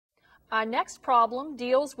Our next problem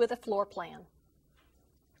deals with a floor plan.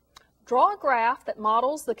 Draw a graph that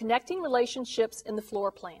models the connecting relationships in the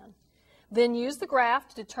floor plan. Then use the graph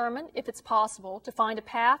to determine if it's possible to find a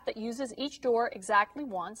path that uses each door exactly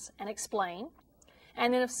once and explain.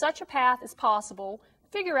 And then if such a path is possible,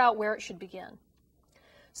 figure out where it should begin.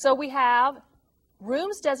 So we have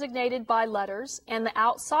rooms designated by letters, and the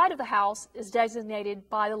outside of the house is designated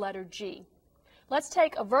by the letter G. Let's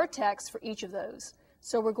take a vertex for each of those.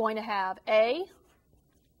 So we're going to have A,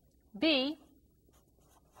 B,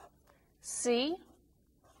 C,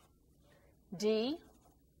 D,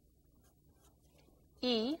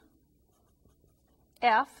 E,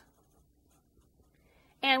 F,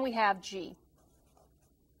 and we have G.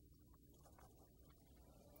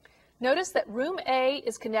 Notice that room A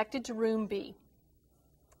is connected to room B,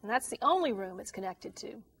 and that's the only room it's connected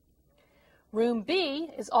to. Room B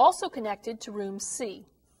is also connected to room C.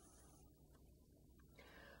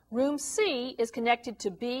 Room C is connected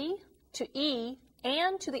to B, to E,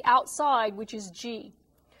 and to the outside, which is G.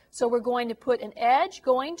 So we're going to put an edge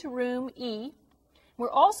going to room E. We're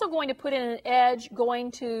also going to put in an edge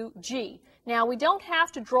going to G. Now, we don't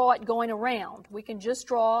have to draw it going around. We can just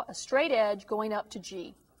draw a straight edge going up to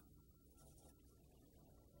G.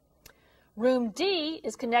 Room D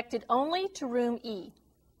is connected only to room E.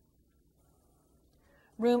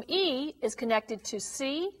 Room E is connected to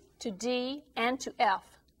C, to D, and to F.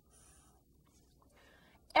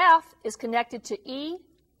 F is connected to E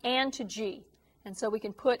and to G, and so we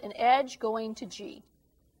can put an edge going to G.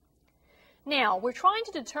 Now, we're trying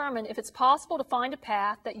to determine if it's possible to find a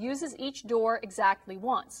path that uses each door exactly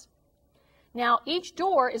once. Now, each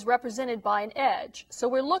door is represented by an edge, so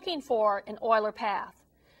we're looking for an Euler path.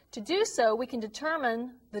 To do so, we can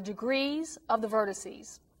determine the degrees of the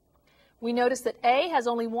vertices. We notice that A has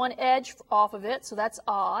only one edge off of it, so that's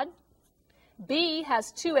odd. B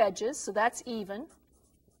has two edges, so that's even.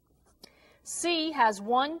 C has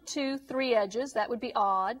 1, 2, 3 edges, that would be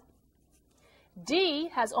odd. D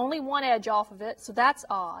has only one edge off of it, so that's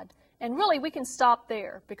odd. And really, we can stop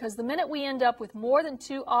there, because the minute we end up with more than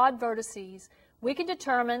 2 odd vertices, we can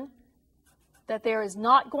determine that there is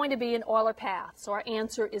not going to be an Euler path, so our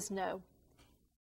answer is no.